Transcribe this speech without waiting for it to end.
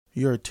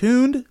You're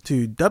tuned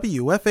to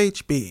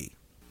WFHB.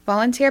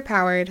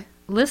 Volunteer-powered,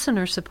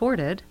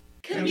 listener-supported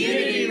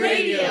community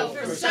radio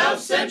for South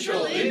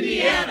Central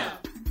Indiana.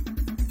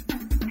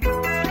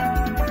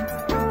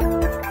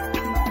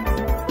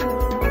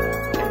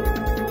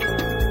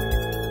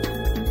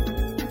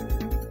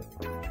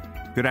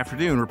 Good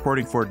afternoon.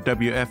 Reporting for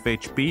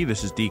WFHB,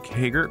 this is Deke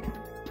Hager.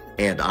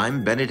 And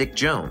I'm Benedict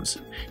Jones.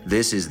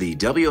 This is the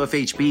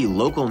WFHB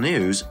local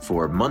news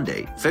for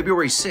Monday,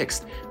 February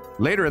 6th.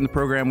 Later in the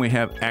program, we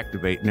have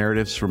Activate,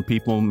 narratives from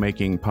people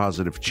making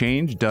positive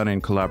change, done in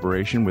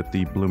collaboration with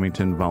the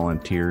Bloomington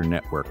Volunteer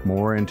Network.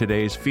 More in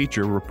today's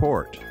feature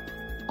report.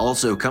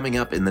 Also coming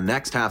up in the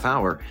next half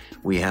hour,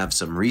 we have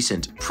some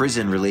recent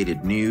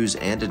prison-related news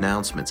and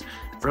announcements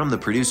from the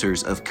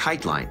producers of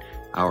KiteLine,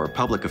 our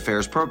public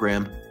affairs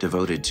program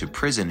devoted to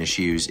prison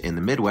issues in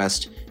the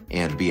Midwest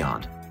and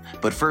beyond.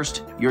 But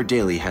first, your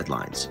daily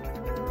headlines.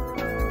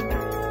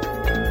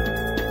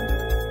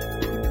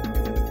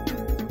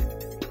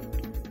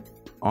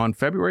 On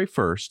February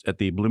 1st, at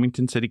the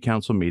Bloomington City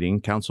Council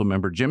meeting,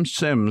 Councilmember Jim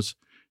Sims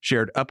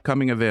shared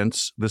upcoming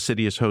events the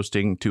city is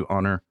hosting to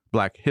honor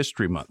Black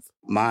History Month.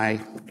 My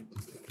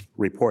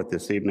report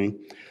this evening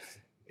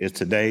is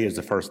today is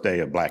the first day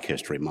of Black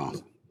History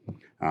Month.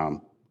 I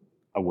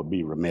would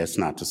be remiss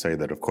not to say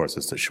that, of course,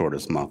 it's the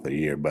shortest month of the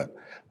year, but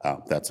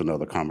that's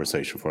another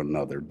conversation for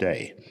another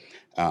day.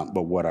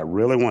 But what I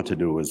really want to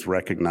do is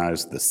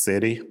recognize the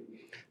city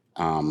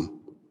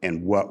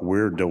and what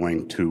we're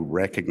doing to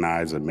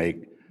recognize and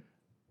make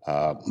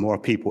more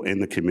people in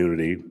the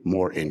community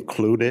more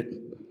included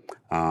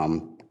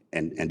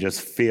and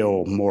just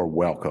feel more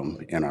welcome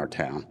in our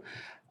town.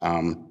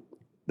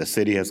 The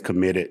city has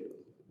committed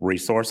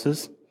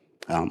resources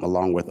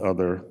along with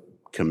other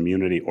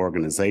community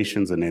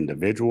organizations and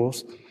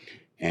individuals.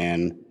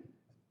 And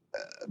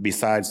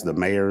besides the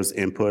mayor's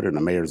input and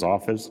the mayor's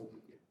office,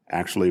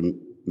 actually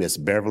Ms.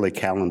 Beverly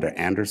Callender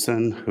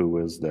Anderson, who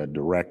is the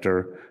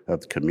director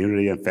of the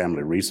Community and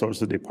Family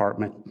Resources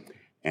Department,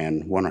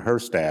 and one of her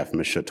staff,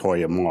 Ms.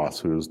 Shatoya Moss,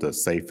 who's the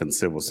Safe and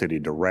Civil City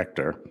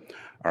Director,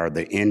 are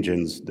the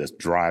engines that's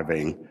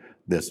driving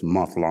this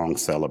month-long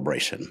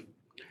celebration.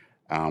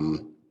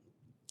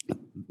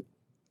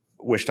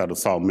 Wished I'd have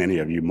saw many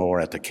of you more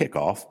at the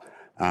kickoff.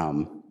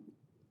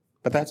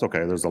 But that's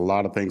okay. There's a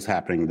lot of things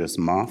happening this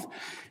month,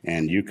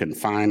 and you can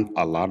find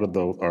a lot of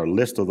those or a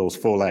list of those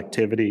full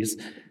activities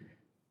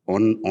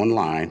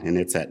online, and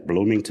it's at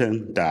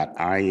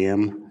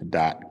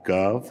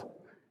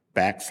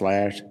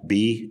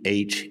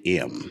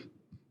bloomington.im.gov/BHM.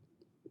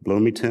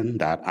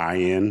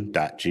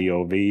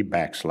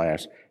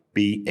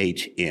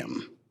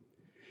 bloomington.in.gov/BHM.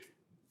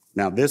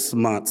 Now, this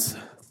month's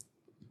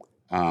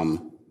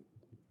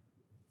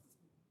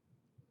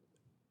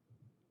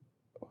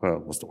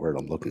what's the word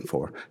I'm looking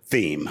for?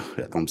 Theme.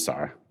 I'm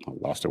sorry, I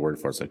lost the word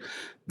for a second.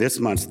 This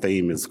month's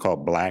theme is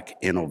called Black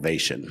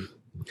Innovation.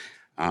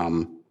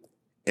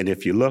 And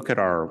if you look at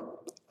our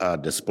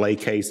display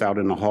case out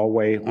in the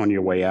hallway on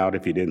your way out,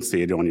 if you didn't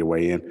see it on your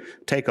way in,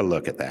 take a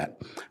look at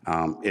that.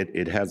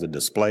 It has a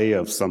display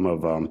of some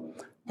of our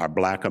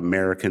Black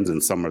Americans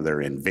and some of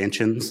their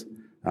inventions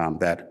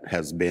that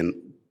has been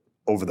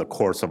over the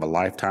course of a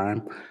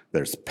lifetime.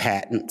 There's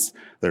patents.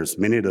 There's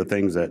many of the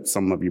things that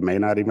some of you may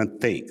not even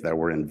think that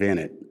were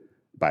invented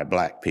by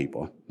Black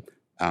people.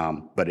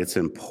 But it's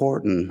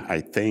important, I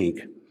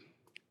think,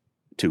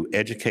 to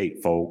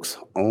educate folks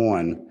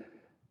on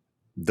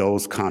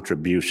those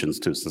contributions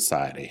to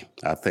society.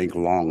 I think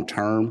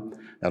long-term,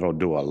 that'll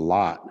do a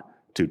lot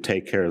to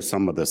take care of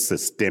some of the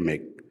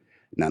systemic,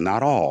 now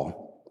not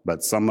all,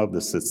 but some of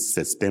the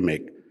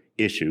systemic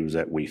issues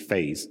that we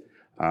face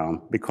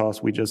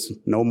because we just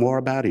know more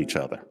about each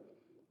other.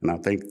 And I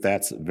think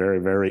that's very,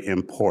 very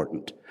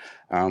important.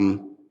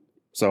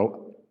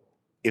 So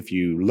if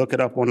you look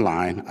it up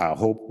online, I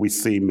hope we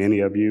see many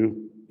of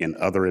you in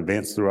other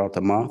events throughout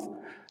the month.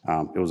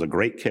 It was a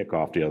great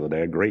kickoff the other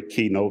day, a great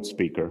keynote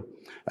speaker,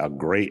 a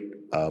great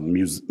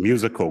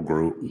musical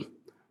group.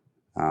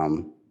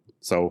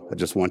 So I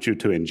just want you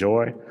to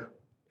enjoy.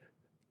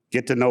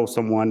 Get to know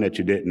someone that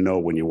you didn't know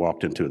when you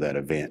walked into that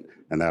event,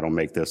 and that'll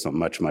make this a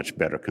much, much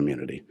better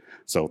community.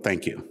 So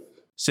thank you.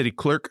 City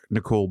Clerk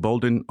Nicole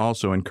Bolden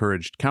also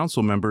encouraged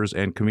council members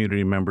and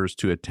community members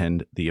to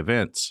attend the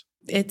events.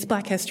 It's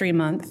Black History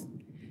Month,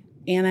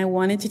 and I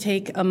wanted to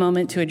take a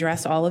moment to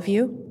address all of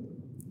you.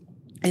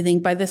 I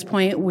think by this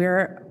point,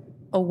 we're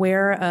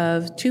aware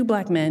of 2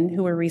 Black men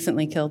who were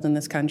recently killed in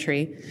this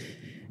country.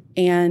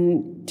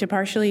 And to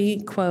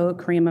partially quote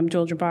Kareem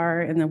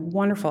Abdul-Jabbar in the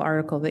wonderful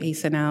article that he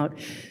sent out,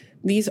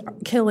 these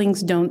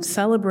killings don't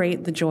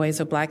celebrate the joys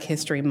of Black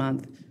History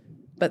Month,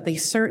 but they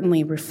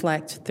certainly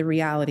reflect the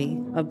reality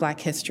of Black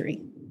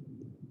history.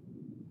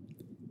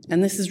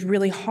 And this is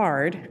really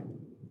hard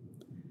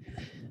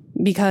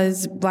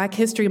because Black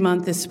History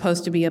Month is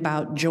supposed to be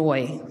about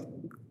joy,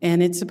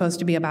 and it's supposed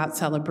to be about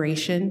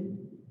celebration,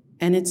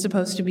 and it's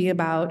supposed to be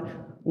about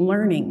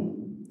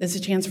learning. It's a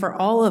chance for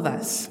all of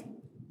us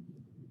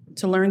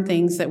to learn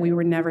things that we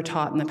were never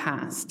taught in the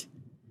past.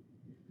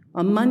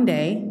 On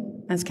Monday,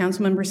 as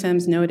Councilmember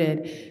Sims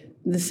noted,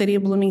 the City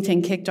of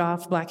Bloomington kicked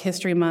off Black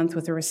History Month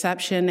with a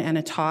reception and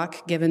a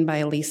talk given by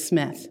Elise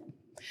Smith.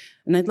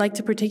 And I'd like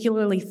to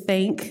particularly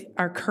thank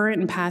our current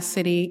and past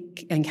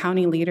city and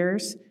county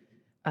leaders,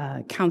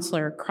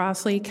 Councilor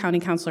Crossley, County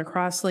Councilor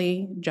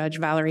Crossley, Judge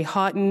Valerie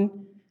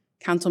Houghton,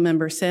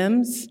 Councilmember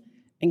Sims,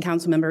 and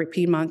Councilmember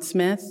Piedmont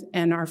Smith,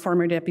 and our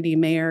former Deputy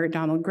Mayor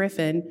Donald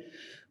Griffin,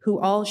 who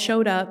all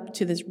showed up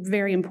to this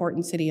very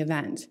important city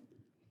event.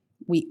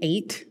 We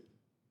ate,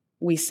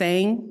 we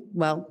sang,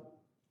 well,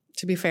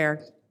 to be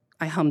fair,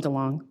 I hummed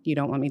along, you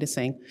don't want me to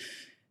sing,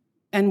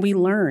 and we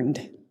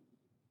learned,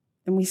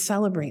 and we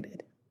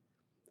celebrated.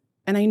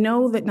 And I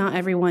know that not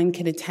everyone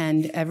can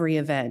attend every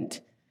event,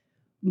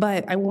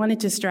 but I wanted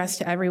to stress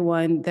to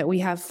everyone that we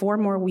have 4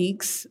 more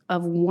weeks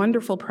of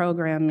wonderful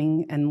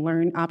programming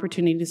and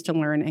opportunities to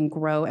learn and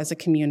grow as a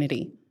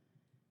community.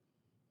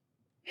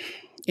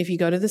 If you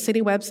go to the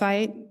city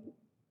website,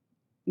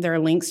 there are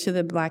links to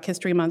the Black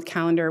History Month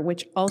calendar,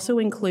 which also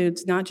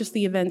includes not just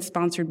the events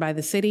sponsored by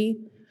the city,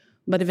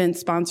 but events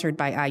sponsored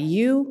by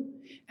IU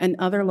and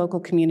other local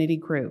community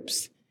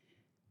groups.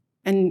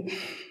 And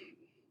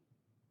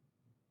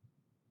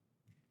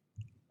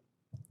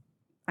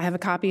I have a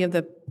copy of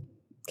the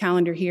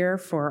calendar here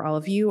for all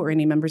of you or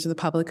any members of the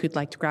public who'd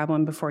like to grab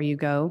one before you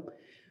go.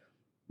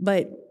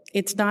 But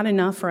it's not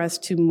enough for us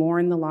to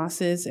mourn the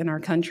losses in our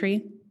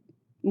country.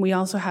 We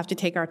also have to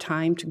take our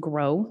time to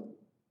grow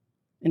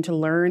and to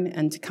learn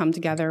and to come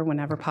together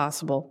whenever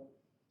possible.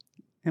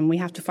 And we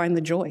have to find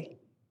the joy.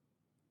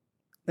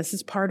 This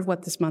is part of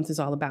what this month is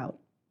all about.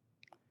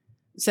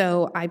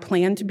 So I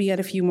plan to be at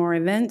a few more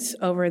events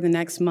over the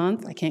next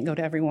month. I can't go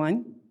to every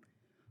one,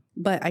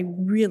 but I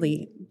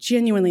really,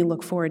 genuinely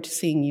look forward to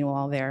seeing you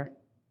all there,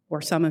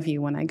 or some of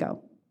you when I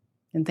go.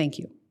 And thank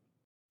you.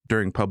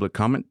 During public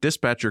comment,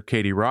 dispatcher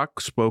Katie Rock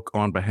spoke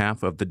on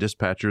behalf of the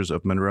dispatchers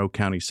of Monroe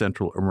County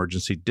Central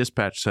Emergency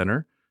Dispatch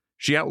Center.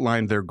 She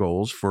outlined their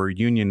goals for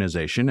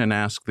unionization and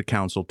asked the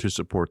council to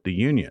support the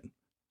union.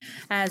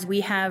 As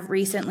we have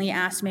recently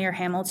asked Mayor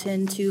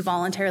Hamilton to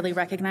voluntarily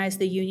recognize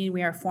the union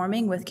we are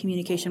forming with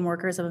Communication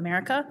Workers of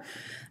America.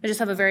 I just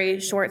have a very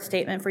short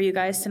statement for you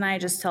guys tonight,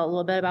 just tell a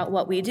little bit about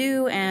what we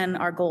do and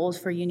our goals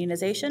for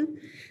unionization.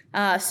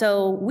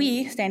 So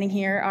we, standing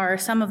here, are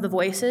some of the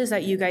voices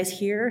that you guys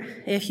hear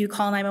if you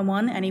call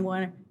 911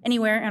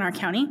 anywhere in our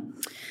county.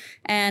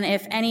 And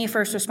if any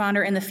first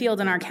responder in the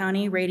field in our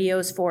county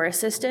radios for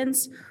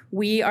assistance,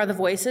 we are the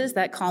voices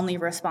that calmly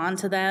respond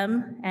to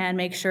them and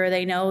make sure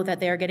they know that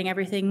they are getting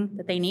everything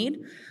that they need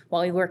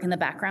while we work in the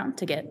background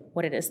to get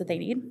what it is that they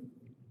need.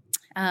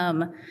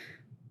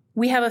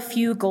 We have a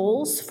few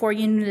goals for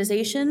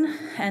unionization,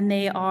 and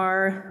they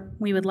are,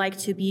 we would like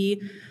to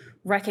be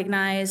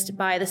recognized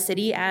by the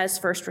city as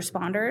first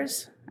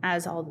responders,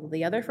 as all of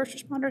the other first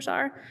responders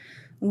are.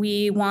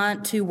 We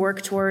want to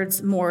work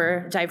towards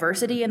more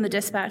diversity in the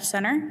dispatch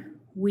center.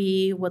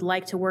 We would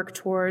like to work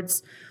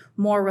towards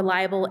more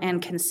reliable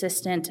and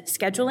consistent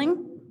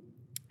scheduling.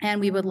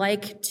 And we would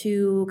like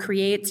to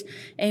create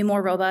a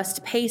more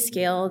robust pay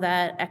scale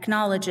that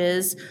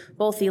acknowledges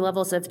both the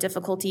levels of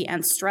difficulty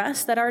and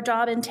stress that our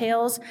job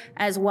entails,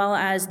 as well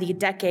as the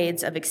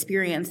decades of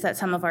experience that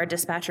some of our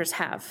dispatchers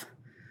have.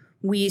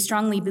 We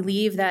strongly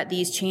believe that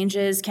these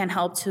changes can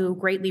help to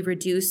greatly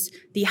reduce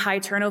the high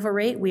turnover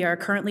rate we are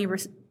currently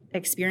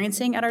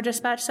experiencing at our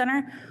dispatch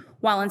center,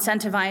 while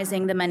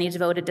incentivizing the many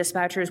devoted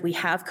dispatchers we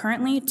have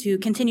currently to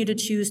continue to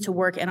choose to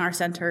work in our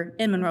center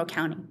in Monroe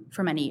County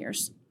for many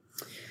years.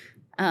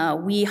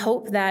 We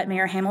hope that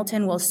Mayor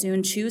Hamilton will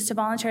soon choose to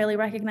voluntarily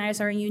recognize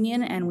our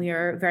union, and we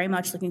are very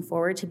much looking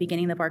forward to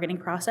beginning the bargaining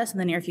process in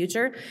the near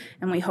future,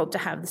 and we hope to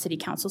have the City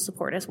Council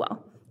support as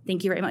well.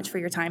 Thank you very much for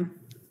your time.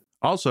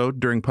 Also,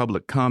 during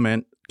public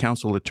comment,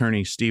 Council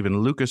Attorney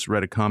Stephen Lucas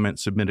read a comment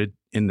submitted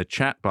in the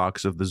chat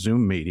box of the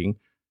Zoom meeting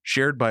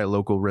shared by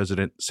local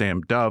resident Sam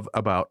Dove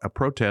about a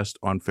protest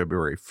on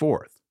February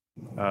 4th.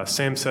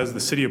 Sam says the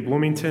City of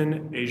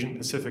Bloomington, Asian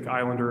Pacific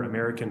Islander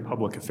American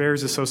Public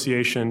Affairs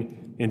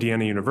Association,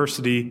 Indiana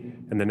University,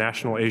 and the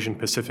National Asian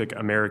Pacific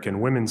American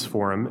Women's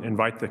Forum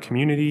invite the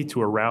community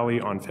to a rally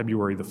on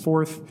February the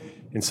 4th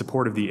in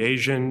support of the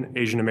Asian,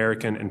 Asian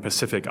American, and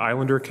Pacific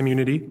Islander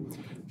community.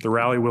 The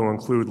rally will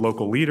include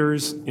local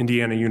leaders,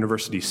 Indiana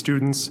University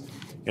students,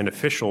 and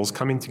officials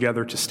coming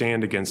together to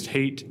stand against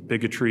hate,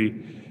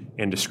 bigotry,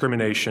 and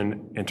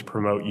discrimination, and to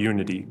promote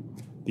unity.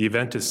 The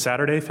event is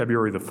Saturday,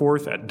 February the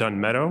 4th at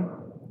Dunn Meadow,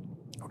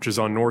 which is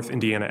on North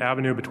Indiana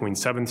Avenue between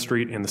 7th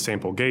Street and the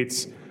Sample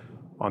Gates,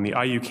 on the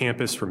IU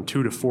campus from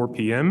 2 to 4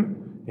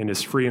 p.m. and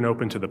is free and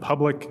open to the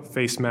public.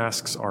 Face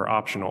masks are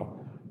optional.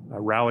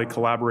 Rally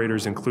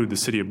collaborators include the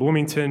City of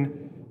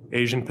Bloomington,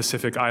 Asian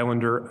Pacific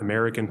Islander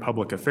American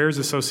Public Affairs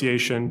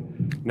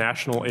Association,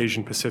 National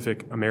Asian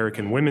Pacific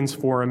American Women's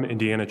Forum,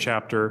 Indiana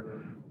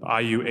Chapter,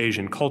 the IU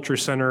Asian Culture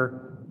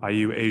Center,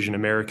 IU Asian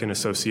American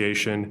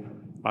Association,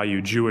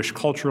 IU Jewish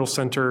Cultural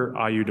Center,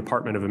 IU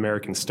Department of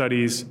American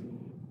Studies,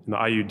 and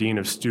the IU Dean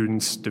of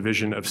Students,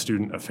 Division of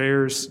Student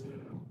Affairs.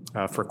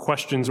 For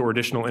questions or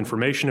additional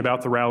information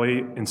about the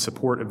rally in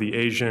support of the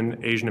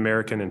Asian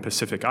American, and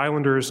Pacific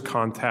Islanders,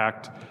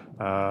 contact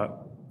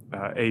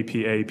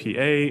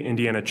APAPA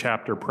Indiana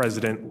Chapter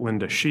President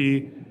Linda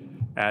Shih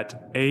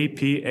at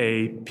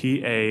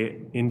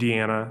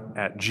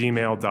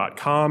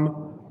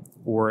apapaindiana@gmail.com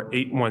or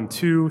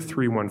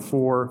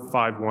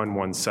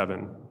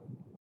 812-314-5117.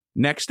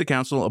 Next, the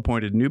council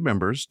appointed new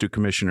members to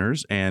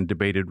commissioners and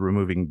debated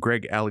removing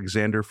Greg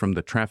Alexander from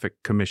the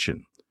Traffic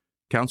Commission.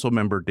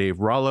 Councilmember Dave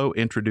Rollo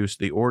introduced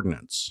the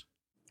ordinance.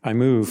 I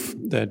move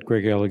that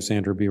Greg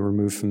Alexander be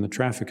removed from the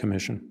Traffic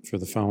Commission for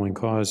the following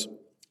cause: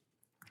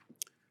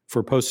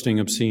 for posting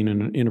obscene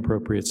and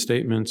inappropriate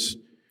statements,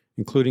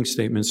 including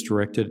statements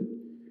directed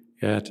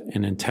at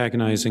and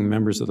antagonizing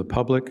members of the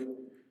public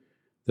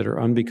that are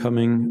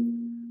unbecoming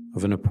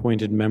of an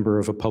appointed member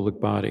of a public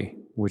body,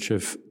 which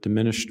have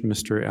diminished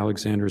Mr.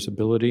 Alexander's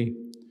ability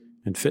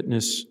and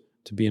fitness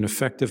to be an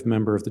effective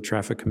member of the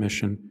Traffic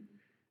Commission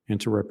and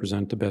to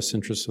represent the best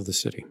interests of the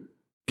city.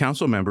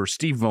 Councilmember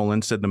Steve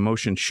Volan said the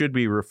motion should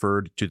be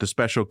referred to the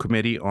Special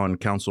Committee on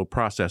Council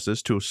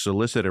Processes to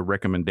solicit a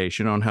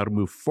recommendation on how to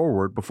move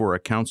forward before a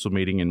council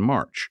meeting in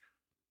March.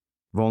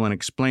 Volan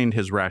explained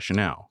his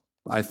rationale.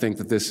 I think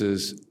that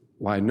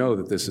I know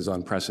that this is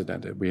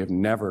unprecedented. We have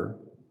never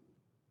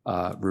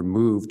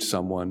removed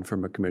someone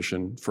from a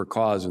commission for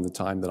cause in the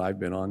time that I've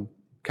been on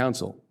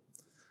council.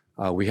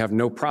 We have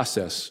no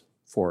process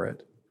for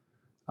it.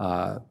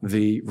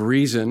 The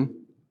reason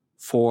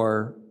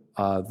for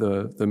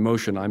the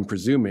motion, I'm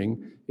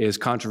presuming, is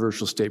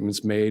controversial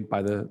statements made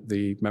by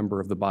the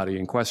member of the body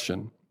in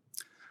question.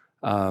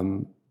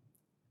 We've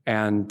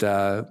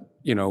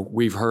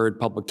heard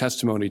public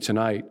testimony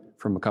tonight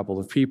from a couple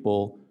of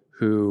people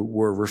who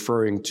were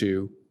referring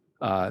to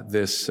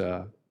this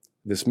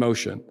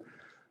motion.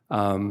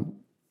 I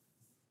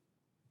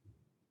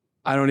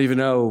don't even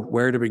know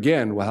where to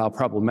begin with how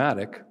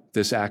problematic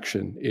this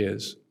action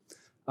is.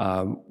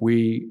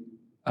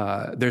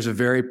 There's a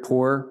very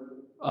poor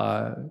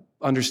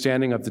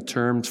understanding of the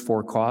terms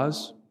for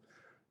cause.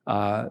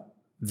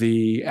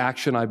 The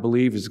action, I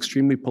believe, is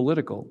extremely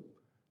political.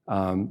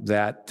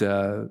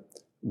 There's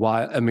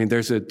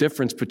a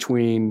difference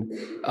between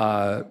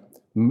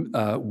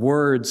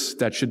words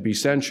that should be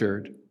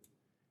censured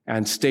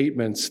and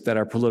statements that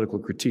are political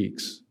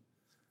critiques.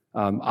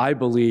 I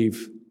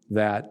believe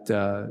that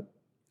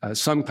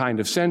some kind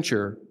of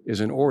censure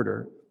is in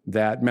order,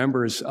 that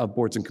members of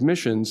boards and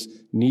commissions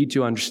need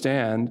to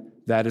understand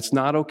that it's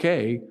not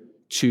okay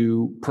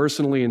to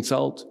personally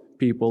insult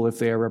people if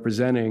they are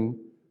representing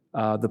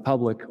the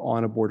public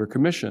on a board or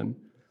commission.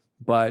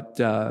 But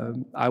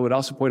I would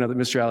also point out that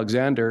Mr.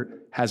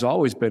 Alexander has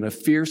always been a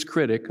fierce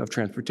critic of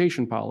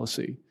transportation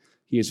policy.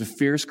 He is a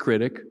fierce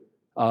critic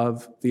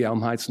of the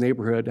Elm Heights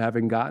neighborhood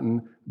having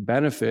gotten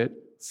benefit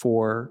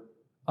for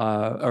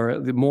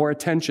or more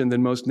attention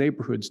than most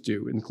neighborhoods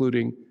do,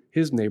 including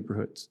his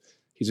neighborhoods.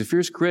 He's a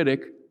fierce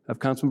critic of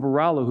Councilman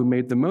Barallo, who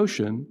made the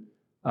motion,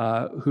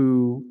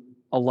 who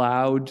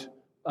allowed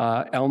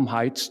Elm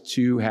Heights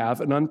to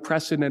have an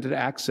unprecedented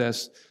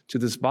access to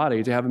this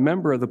body, to have a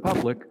member of the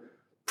public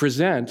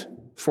present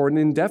for an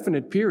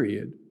indefinite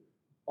period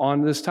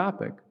on this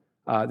topic.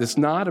 It's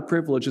not a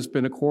privilege that's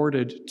been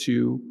accorded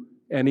to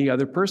any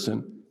other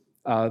person.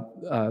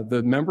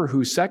 The member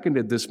who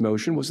seconded this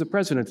motion was the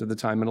president at the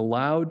time and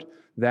allowed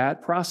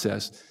that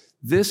process.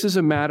 This is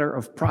a matter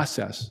of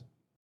process.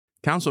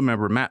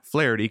 Councilmember Matt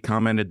Flaherty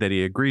commented that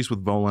he agrees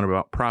with Volan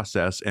about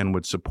process and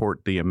would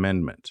support the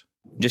amendment.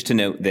 Just to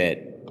note that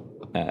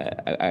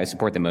I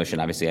support the motion.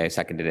 Obviously, I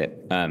seconded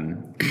it.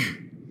 Councilmember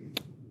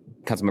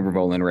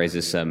Volan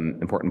raises some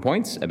important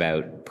points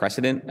about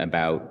precedent,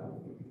 about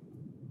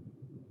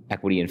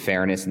equity and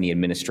fairness in the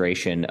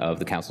administration of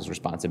the council's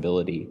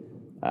responsibility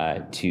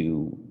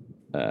to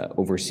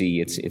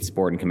oversee its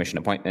board and commission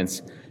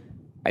appointments.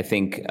 I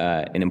think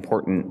an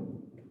important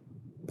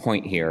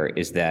point here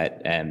is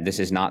that this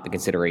is not the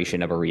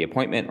consideration of a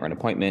reappointment or an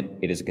appointment.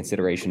 It is a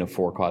consideration of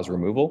for-cause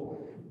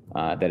removal.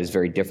 That is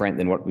very different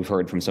than what we've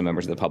heard from some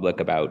members of the public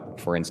about,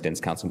 for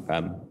instance,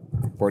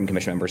 board and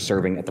commission members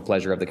serving at the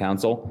pleasure of the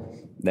council.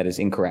 That is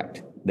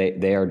incorrect.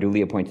 They are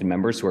duly appointed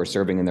members who are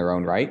serving in their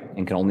own right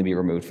and can only be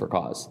removed for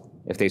cause.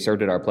 If they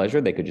served at our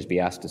pleasure, they could just be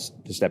asked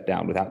to step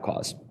down without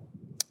cause.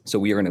 So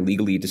we are in a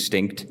legally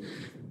distinct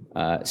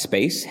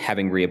space,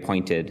 having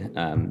reappointed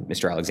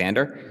Mr.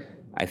 Alexander.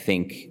 I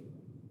think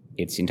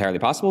it's entirely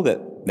possible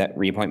that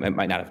reappointment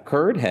might not have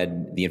occurred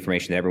had the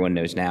information that everyone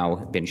knows now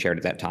been shared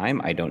at that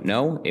time. I don't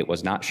know. It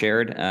was not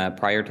shared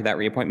prior to that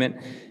reappointment.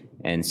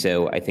 And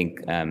so I think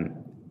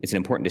it's an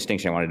important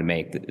distinction I wanted to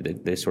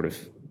make, this sort of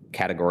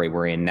category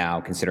we're in now,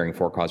 considering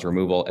for-cause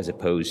removal as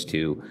opposed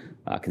to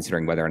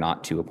considering whether or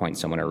not to appoint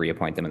someone or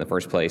reappoint them in the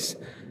first place.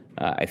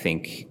 I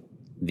think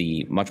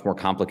the much more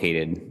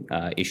complicated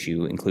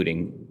issue,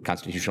 including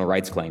constitutional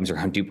rights claims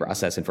around due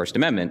process and First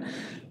Amendment,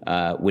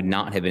 would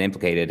not have been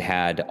implicated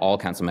had all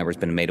council members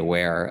been made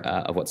aware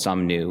of what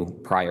some knew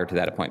prior to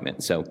that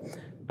appointment. So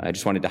I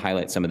just wanted to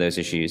highlight some of those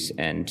issues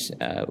and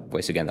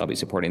voice again that I'll be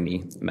supporting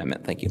the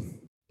amendment. Thank you.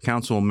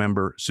 Council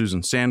member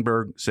Susan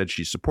Sandberg said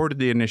she supported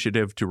the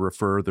initiative to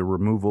refer the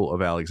removal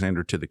of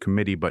Alexander to the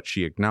committee, but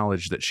she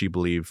acknowledged that she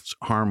believes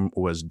harm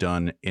was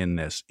done in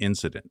this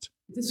incident.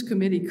 This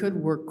committee could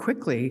work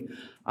quickly.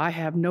 I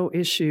have no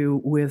issue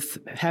with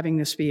having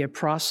this be a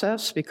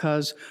process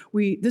because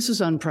this is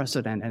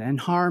unprecedented and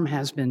harm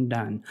has been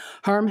done.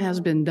 Harm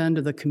has been done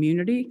to the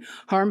community.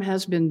 Harm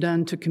has been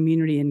done to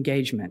community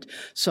engagement.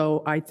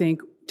 So I think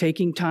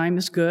taking time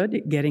is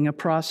good, getting a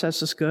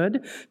process is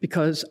good,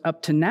 because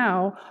up to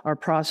now, our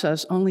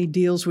process only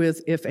deals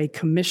with if a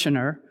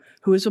commissioner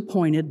who is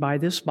appointed by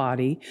this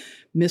body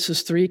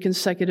misses 3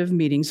 consecutive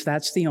meetings,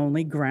 that's the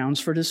only grounds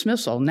for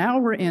dismissal. Now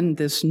we're in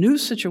this new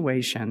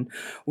situation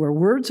where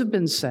words have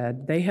been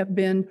said, they have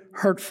been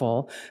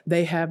hurtful,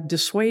 they have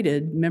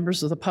dissuaded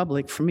members of the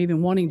public from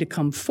even wanting to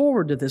come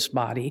forward to this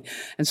body.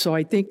 And so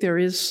I think there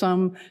is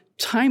some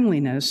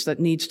timeliness that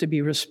needs to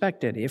be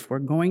respected. If we're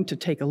going to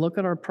take a look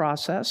at our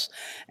process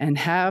and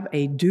have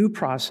a due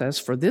process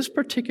for this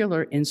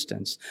particular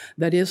instance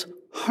that is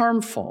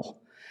harmful,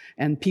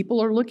 and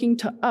people are looking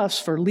to us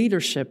for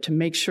leadership to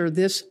make sure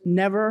this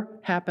never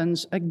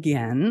happens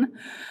again,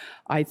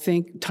 I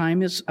think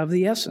time is of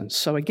the essence.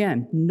 So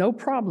again, no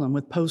problem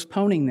with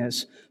postponing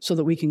this so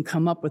that we can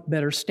come up with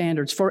better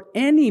standards for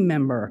any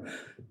member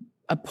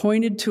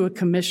appointed to a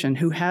commission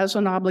who has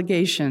an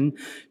obligation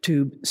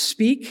to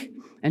speak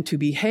and to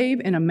behave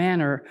in a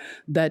manner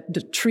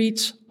that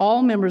treats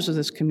all members of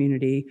this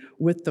community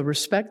with the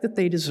respect that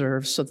they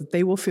deserve so that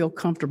they will feel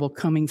comfortable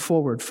coming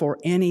forward for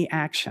any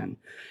action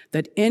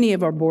that any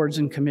of our boards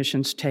and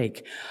commissions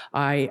take.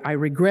 I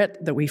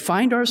regret that we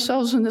find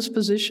ourselves in this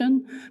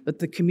position, but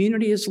the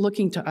community is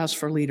looking to us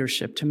for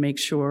leadership to make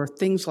sure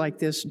things like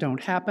this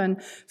don't happen,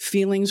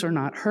 feelings are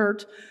not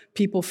hurt,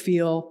 people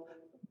feel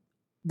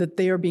that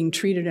they are being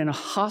treated in a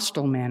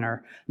hostile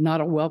manner, not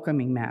a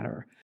welcoming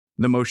manner.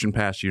 The motion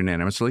passed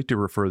unanimously to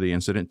refer the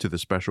incident to the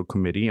Special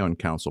Committee on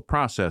Council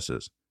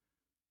Processes.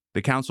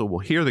 The Council will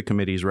hear the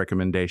committee's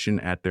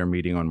recommendation at their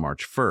meeting on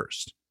March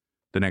 1st.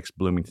 The next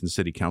Bloomington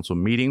City Council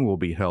meeting will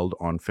be held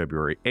on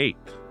February 8th.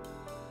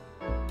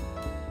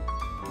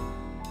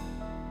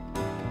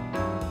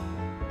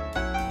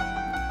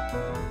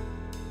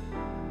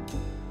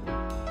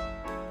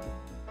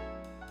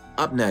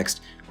 Up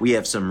next, we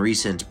have some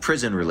recent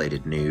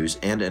prison-related news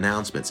and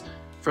announcements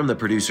from the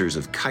producers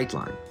of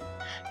KiteLine.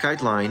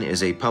 KiteLine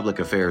is a public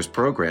affairs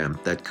program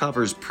that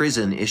covers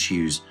prison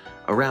issues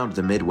around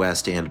the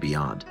Midwest and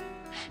beyond.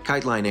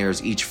 KiteLine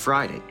airs each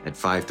Friday at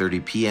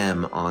 5:30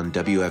 p.m. on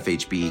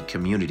WFHB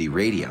Community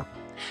Radio.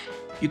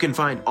 You can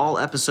find all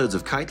episodes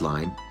of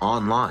KiteLine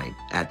online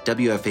at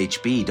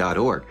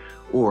WFHB.org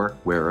or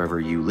wherever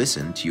you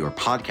listen to your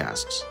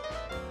podcasts.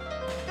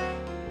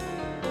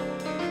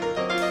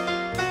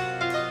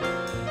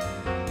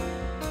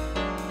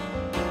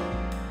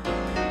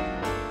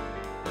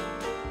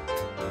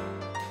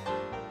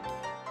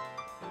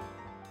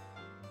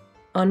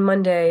 On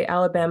Monday,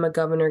 Alabama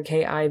Governor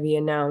Kay Ivey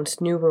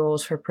announced new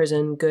rules for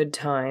prison good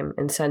time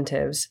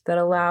incentives that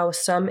allow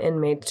some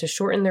inmates to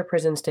shorten their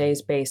prison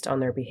stays based on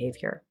their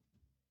behavior.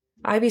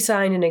 Ivey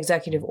signed an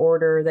executive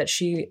order that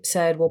she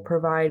said will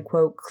provide,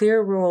 quote,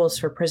 clear rules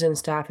for prison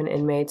staff and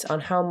inmates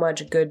on how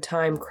much good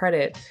time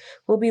credit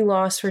will be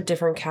lost for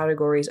different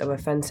categories of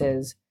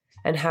offenses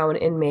and how an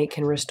inmate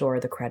can restore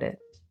the credit.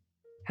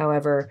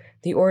 However,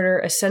 the order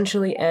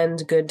essentially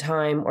ends good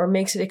time or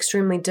makes it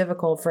extremely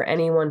difficult for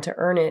anyone to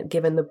earn it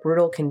given the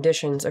brutal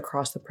conditions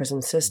across the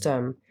prison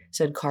system,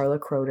 said Carla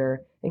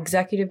Croder,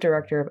 Executive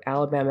Director of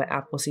Alabama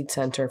Appleseed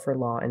Center for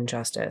Law and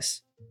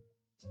Justice.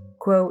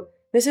 Quote,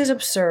 this is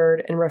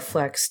absurd and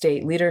reflects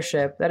state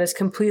leadership that is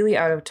completely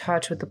out of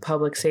touch with the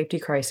public safety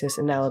crisis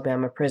in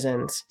Alabama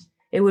prisons.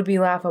 It would be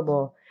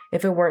laughable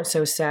if it weren't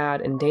so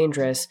sad and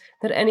dangerous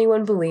that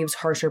anyone believes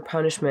harsher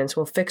punishments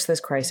will fix this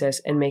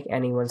crisis and make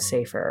anyone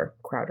safer,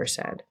 Crowder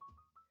said.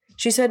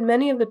 She said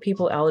many of the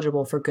people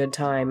eligible for good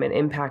time and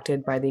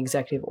impacted by the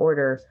executive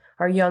order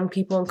are young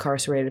people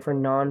incarcerated for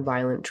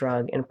non-violent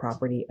drug and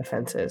property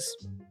offenses.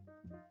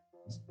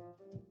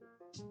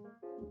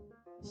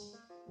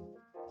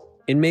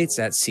 Inmates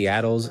at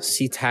Seattle's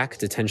SeaTac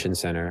Detention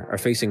Center are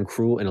facing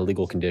cruel and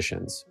illegal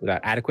conditions without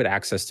adequate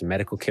access to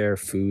medical care,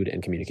 food,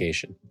 and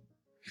communication.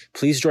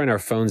 Please join our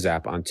Phones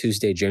app on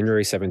Tuesday,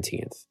 January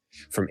 17th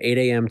from 8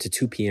 a.m. to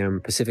 2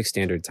 p.m. Pacific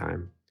Standard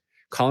Time,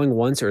 calling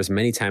once or as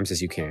many times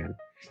as you can,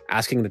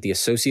 asking that the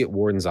Associate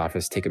Warden's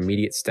Office take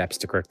immediate steps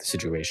to correct the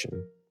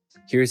situation.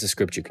 Here's the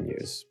script you can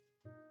use.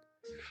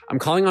 I'm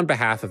calling on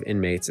behalf of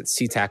inmates at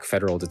SeaTac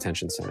Federal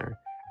Detention Center,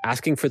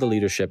 asking for the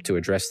leadership to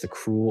address the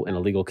cruel and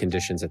illegal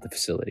conditions at the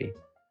facility.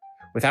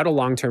 Without a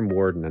long-term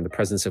warden and the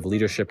presence of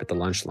leadership at the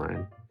lunch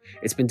line,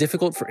 it's been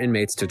difficult for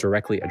inmates to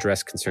directly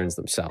address concerns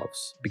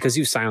themselves. Because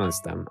you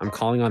silenced them, I'm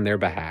calling on their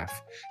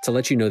behalf to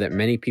let you know that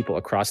many people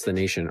across the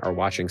nation are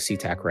watching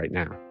SeaTac right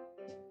now.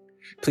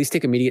 Please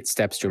take immediate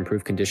steps to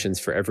improve conditions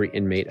for every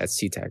inmate at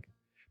SeaTac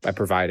by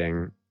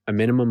providing a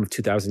minimum of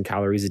 2,000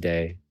 calories a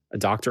day, a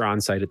doctor on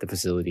site at the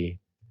facility,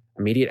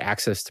 immediate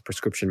access to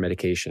prescription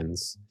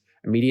medications,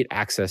 immediate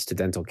access to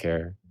dental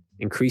care,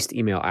 increased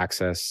email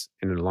access,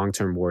 and a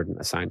long-term warden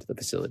assigned to the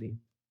facility.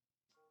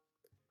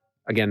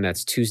 Again,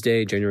 that's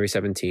Tuesday, January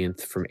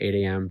 17th from 8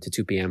 a.m. to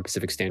 2 p.m.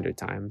 Pacific Standard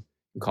Time.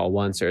 You call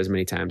once or as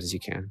many times as you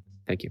can.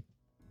 Thank you.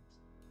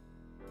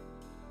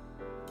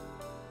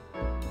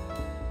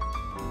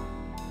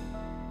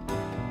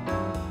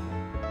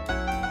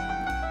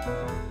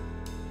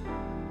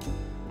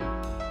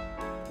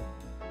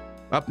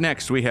 Up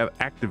next, we have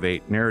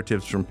Activate,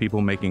 narratives from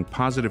people making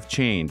positive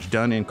change,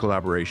 done in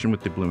collaboration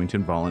with the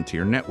Bloomington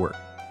Volunteer Network.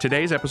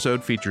 Today's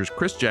episode features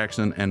Chris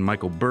Jackson and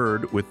Michael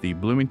Bird with the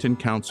Bloomington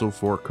Council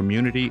for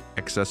Community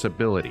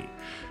Accessibility.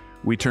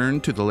 We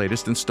turn to the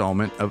latest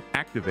installment of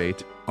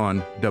Activate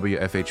on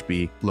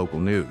WFHB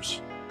Local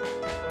News.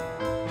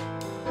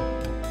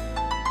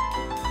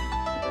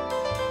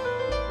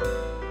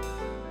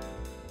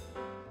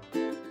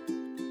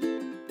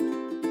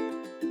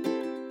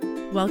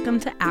 Welcome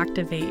to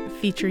Activate,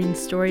 featuring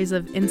stories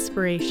of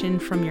inspiration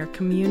from your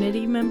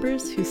community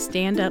members who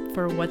stand up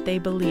for what they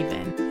believe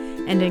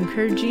in, and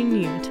encouraging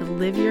you to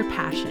live your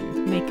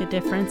passion, make a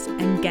difference,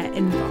 and get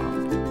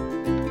involved.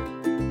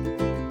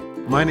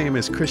 My name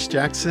is Chris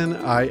Jackson.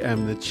 I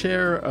am the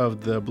chair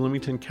of the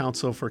Bloomington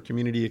Council for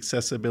Community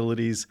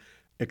Accessibility's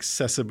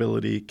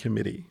Accessibility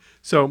Committee.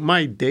 So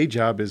my day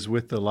job is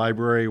with the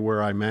library,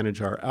 where I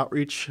manage our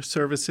outreach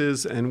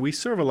services, and we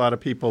serve a lot of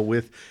people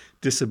with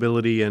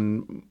disability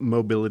and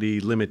mobility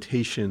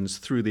limitations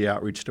through the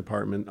outreach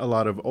department. A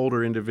lot of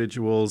older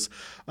individuals,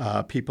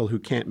 people who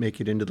can't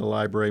make it into the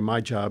library. My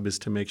job is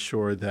to make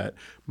sure that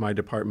my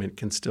department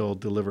can still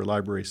deliver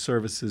library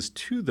services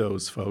to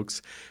those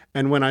folks.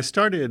 And when I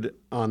started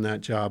on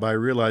that job, I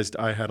realized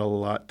I had a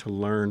lot to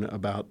learn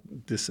about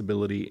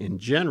disability in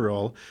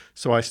general.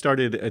 So I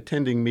started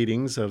attending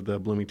meetings of the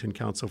Bloomington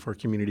Council for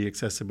Community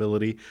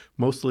Accessibility,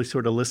 mostly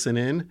sort of listen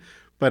in.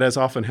 But as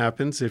often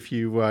happens, if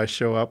you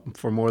show up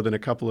for more than a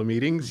couple of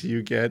meetings,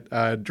 you get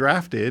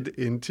drafted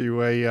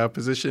into a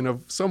position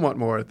of somewhat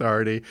more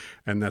authority,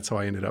 and that's how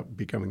I ended up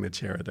becoming the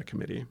chair of the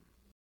committee.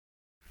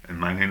 And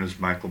my name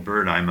is Michael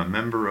Bird. I'm a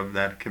member of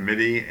that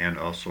committee and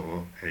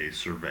also a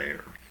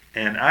surveyor.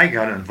 And I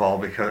got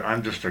involved because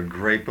I'm just a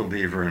great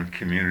believer in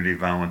community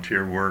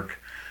volunteer work.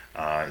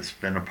 It's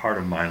been a part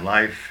of my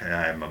life.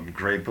 I'm a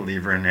great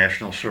believer in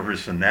national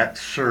service, and that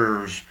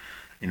serves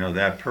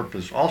that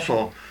purpose.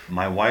 Also,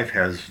 my wife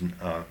has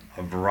a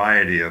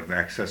variety of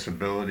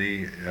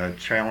accessibility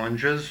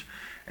challenges,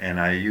 and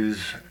I use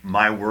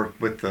my work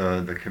with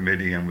the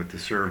committee and with the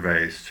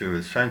surveys to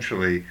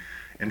essentially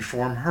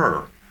inform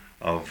her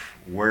of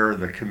where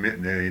the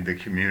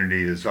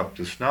community is up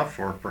to snuff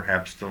or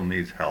perhaps still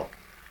needs help.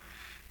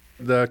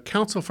 The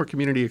Council for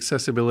Community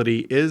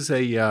Accessibility is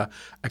a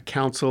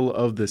council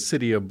of the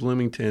city of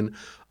Bloomington.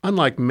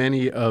 Unlike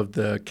many of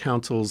the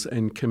councils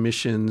and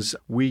commissions,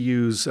 we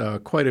use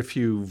quite a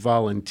few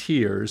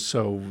volunteers,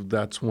 so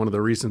that's one of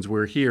the reasons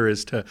we're here,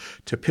 is to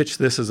pitch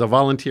this as a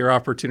volunteer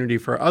opportunity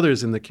for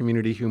others in the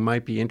community who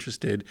might be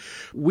interested.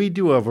 We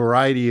do a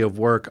variety of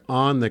work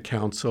on the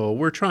council.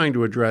 We're trying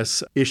to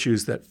address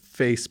issues that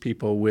face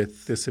people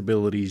with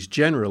disabilities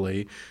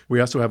generally.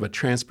 We also have a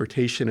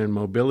transportation and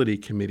mobility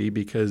committee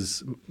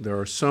because there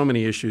are so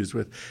many issues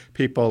with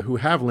people who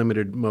have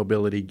limited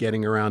mobility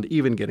getting around,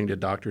 even getting to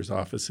doctor's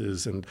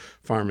offices and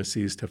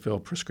pharmacies to fill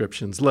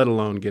prescriptions, let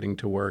alone getting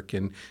to work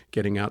and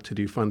getting out to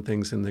do fun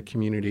things in the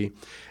community.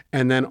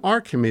 And then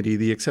our committee,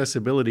 the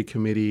Accessibility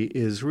Committee,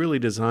 is really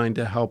designed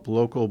to help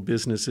local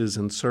businesses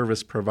and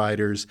service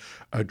providers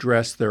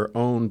address their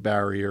own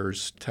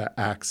barriers to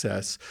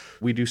access.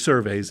 We do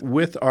surveys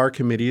with our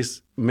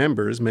committee's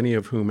members, many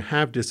of whom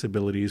have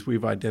disabilities.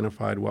 We've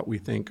identified what we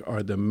think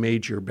are the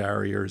major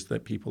barriers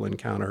that people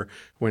encounter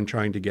when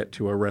trying to get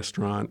to a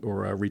restaurant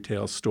or a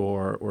retail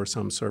store or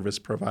some service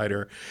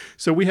provider.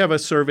 So we have a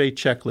survey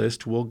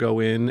checklist. We'll go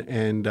in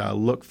and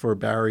look for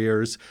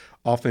barriers.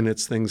 Often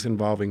it's things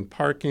involving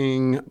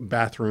parking.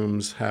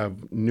 Bathrooms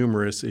have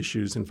numerous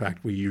issues. In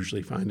fact, we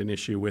usually find an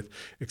issue with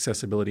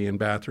accessibility in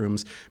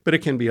bathrooms, but it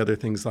can be other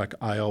things like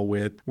aisle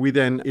width. We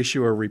then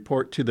issue a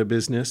report to the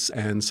business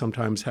and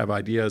sometimes have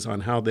ideas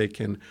on how they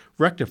can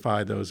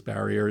rectify those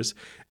barriers.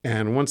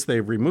 And once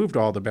they've removed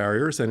all the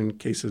barriers, and in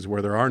cases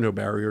where there are no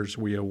barriers,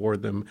 we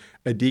award them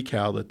a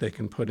decal that they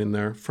can put in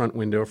their front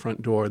window,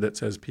 front door that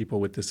says people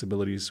with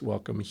disabilities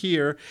welcome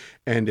here.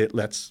 And it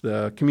lets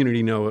the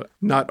community know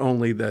not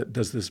only that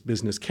does this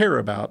business care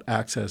about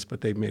access, but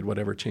they've made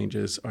whatever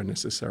changes are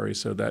necessary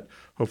so that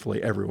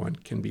hopefully everyone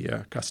can be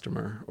a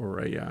customer or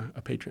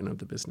a patron of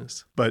the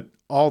business. But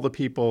all the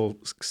people,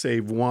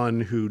 save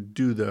one, who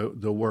do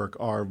the work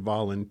are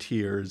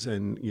volunteers.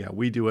 And yeah,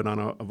 we do it on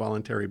a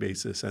voluntary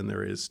basis, and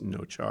there is no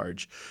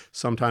charge.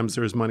 Sometimes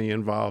there's money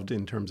involved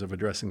in terms of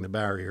addressing the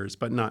barriers,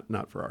 but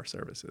not for our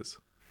services.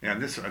 Yeah,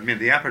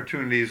 the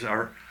opportunities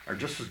are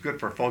just as good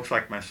for folks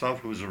like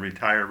myself, who's a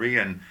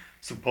retiree and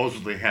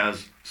supposedly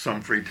has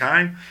some free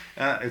time.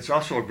 It's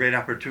also a great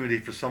opportunity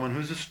for someone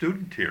who's a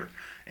student here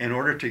in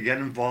order to get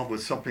involved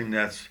with something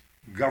that's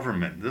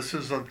government. This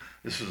is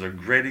a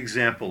great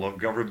example of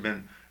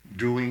government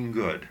doing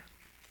good.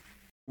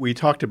 We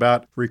talked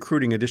about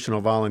recruiting additional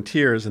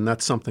volunteers, and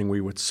that's something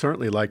we would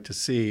certainly like to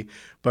see.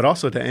 But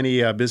also to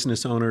any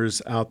business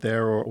owners out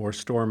there or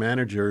store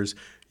managers,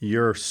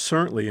 you're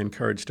certainly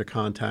encouraged to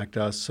contact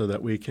us so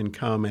that we can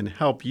come and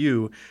help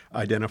you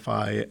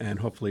identify and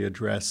hopefully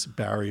address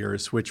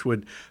barriers, which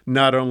would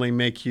not only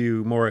make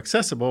you more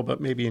accessible, but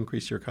maybe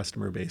increase your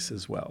customer base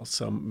as well,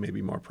 so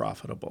maybe more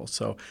profitable.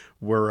 So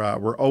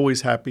we're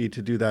always happy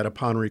to do that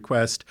upon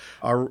request.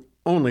 Our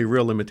only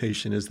real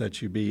limitation is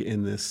that you be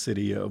in this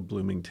city of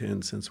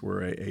Bloomington, since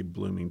we're a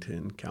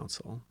Bloomington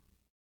council.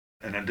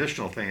 An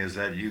additional thing is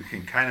that you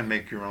can kind of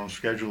make your own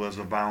schedule as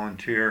a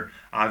volunteer.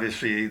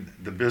 Obviously,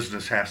 the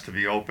business has to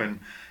be open,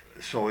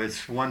 so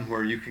it's one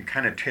where you can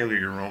kind of tailor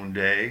your own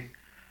day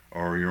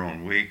or your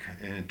own week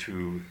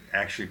into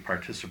actually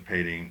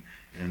participating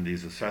in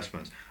these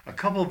assessments. A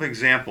couple of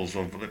examples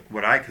of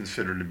what I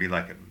consider to be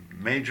like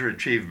major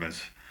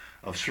achievements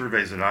of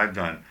surveys that I've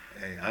done.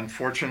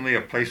 Unfortunately,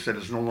 a place that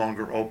is no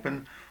longer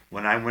open.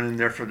 When I went in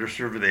there for their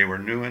survey, they were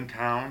new in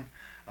town.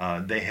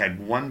 They had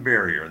one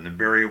barrier, and the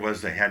barrier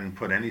was they hadn't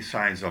put any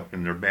signs up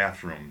in their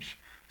bathrooms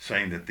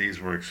saying that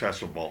these were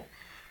accessible,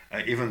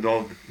 even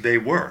though they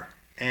were.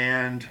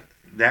 And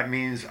that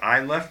means I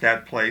left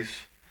that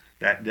place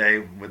that day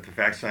with the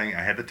fact saying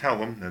I had to tell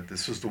them that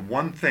this is the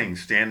one thing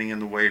standing in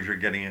the way of your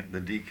getting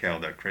the decal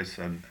that Chris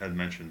had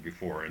mentioned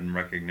before, in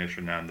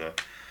recognition on the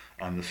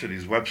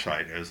city's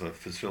website as a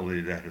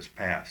facility that has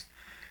passed.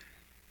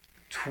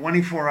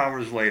 24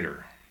 hours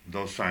later,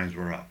 those signs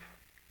were up.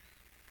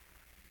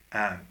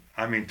 I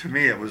mean, to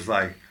me, it was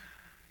like,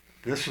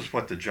 this is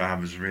what the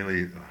job is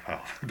really,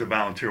 the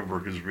volunteer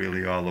work is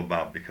really all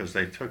about, because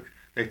they took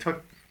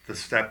the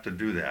step to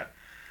do that.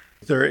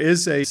 There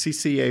is a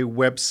CCA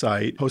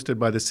website hosted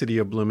by the City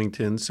of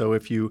Bloomington. So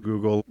if you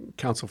Google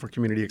Council for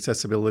Community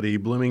Accessibility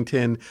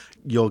Bloomington,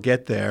 you'll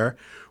get there.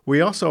 We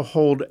also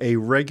hold a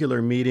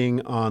regular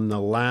meeting on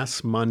the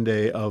last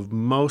Monday of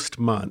most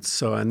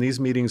months. And these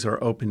meetings are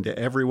open to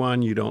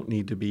everyone. You don't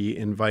need to be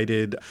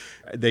invited.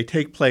 They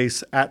take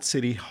place at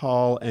City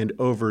Hall and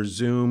over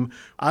Zoom.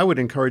 I would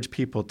encourage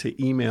people to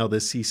email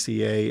the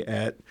CCA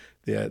at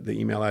the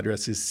email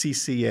address is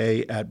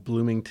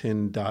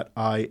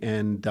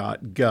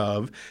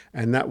cca@bloomington.in.gov,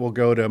 and that will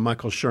go to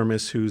Michael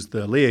Shermis, who's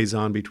the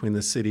liaison between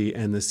the city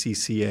and the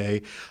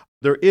CCA.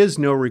 There is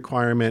no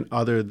requirement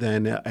other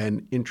than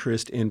an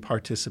interest in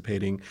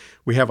participating.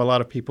 We have a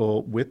lot of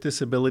people with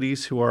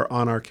disabilities who are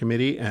on our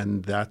committee,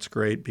 and that's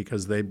great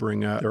because they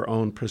bring their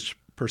own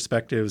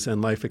perspectives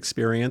and life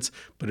experience,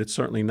 but it's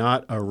certainly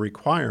not a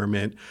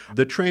requirement.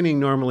 The training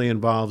normally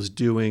involves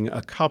doing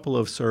a couple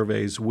of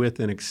surveys with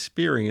an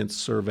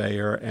experienced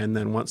surveyor, and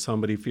then once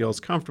somebody feels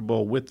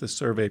comfortable with the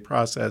survey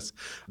process,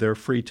 they're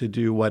free to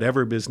do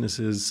whatever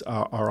businesses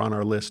are on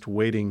our list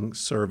waiting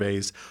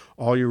surveys.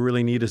 All you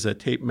really need is a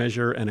tape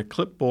measure and a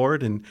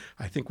clipboard, and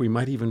I think we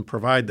might even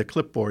provide the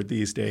clipboard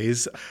these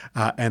days,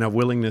 and a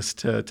willingness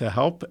to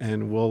help,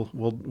 and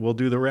we'll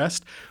do the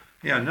rest.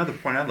 Yeah, another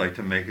point I'd like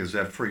to make is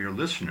that for your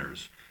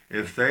listeners,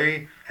 if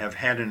they have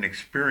had an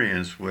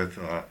experience with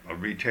a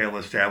retail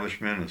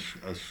establishment,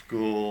 a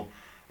school,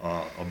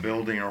 a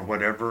building or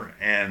whatever,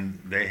 and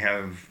they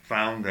have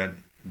found that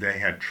they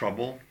had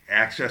trouble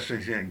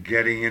accessing it,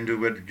 getting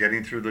into it,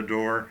 getting through the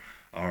door,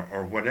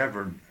 or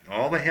whatever,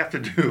 all they have to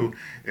do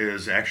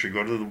is actually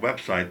go to the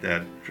website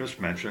that Chris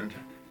mentioned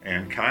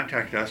and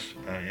contact us,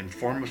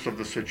 inform us of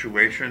the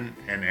situation,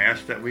 and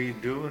ask that we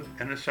do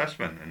an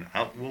assessment, and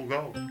out we'll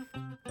go.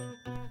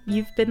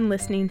 You've been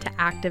listening to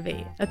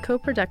Activate, a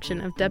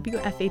co-production of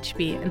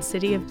WFHB and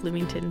City of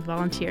Bloomington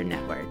Volunteer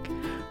Network,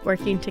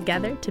 working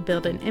together to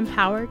build an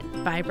empowered,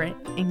 vibrant,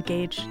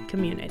 engaged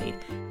community.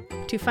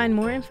 To find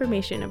more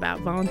information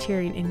about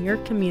volunteering in your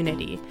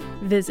community,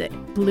 visit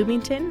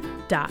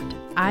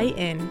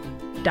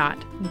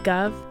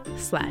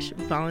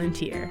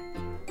bloomington.in.gov/volunteer.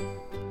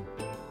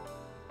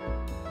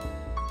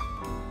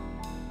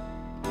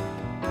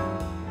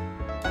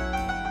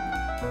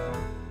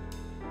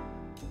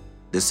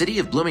 The City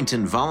of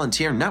Bloomington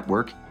Volunteer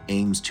Network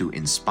aims to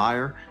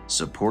inspire,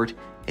 support,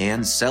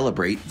 and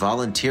celebrate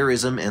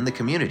volunteerism in the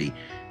community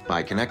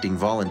by connecting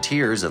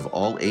volunteers of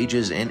all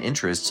ages and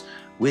interests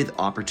with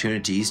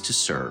opportunities to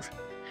serve.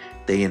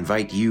 They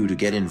invite you to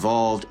get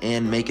involved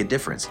and make a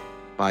difference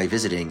by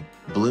visiting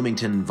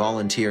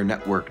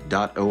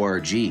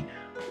bloomingtonvolunteernetwork.org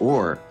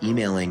or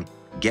emailing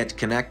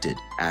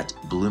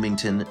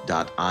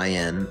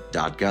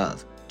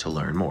getconnected@bloomington.in.gov to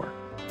learn more.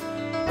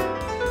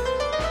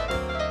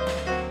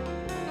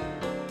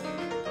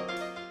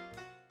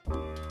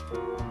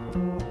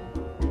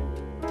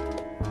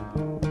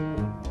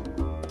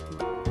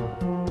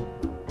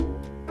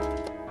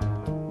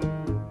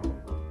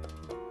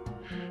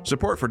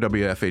 Support for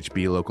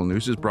WFHB Local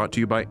News is brought to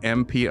you by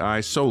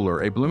MPI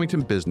Solar, a Bloomington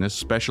business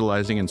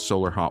specializing in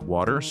solar hot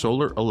water,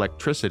 solar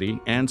electricity,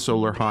 and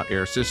solar hot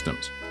air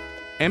systems.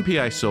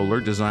 MPI Solar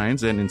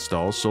designs and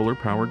installs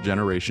solar-powered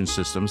generation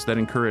systems that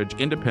encourage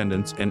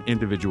independence and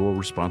individual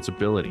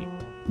responsibility.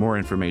 More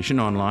information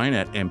online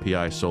at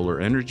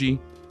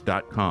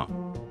mpisolarenergy.com.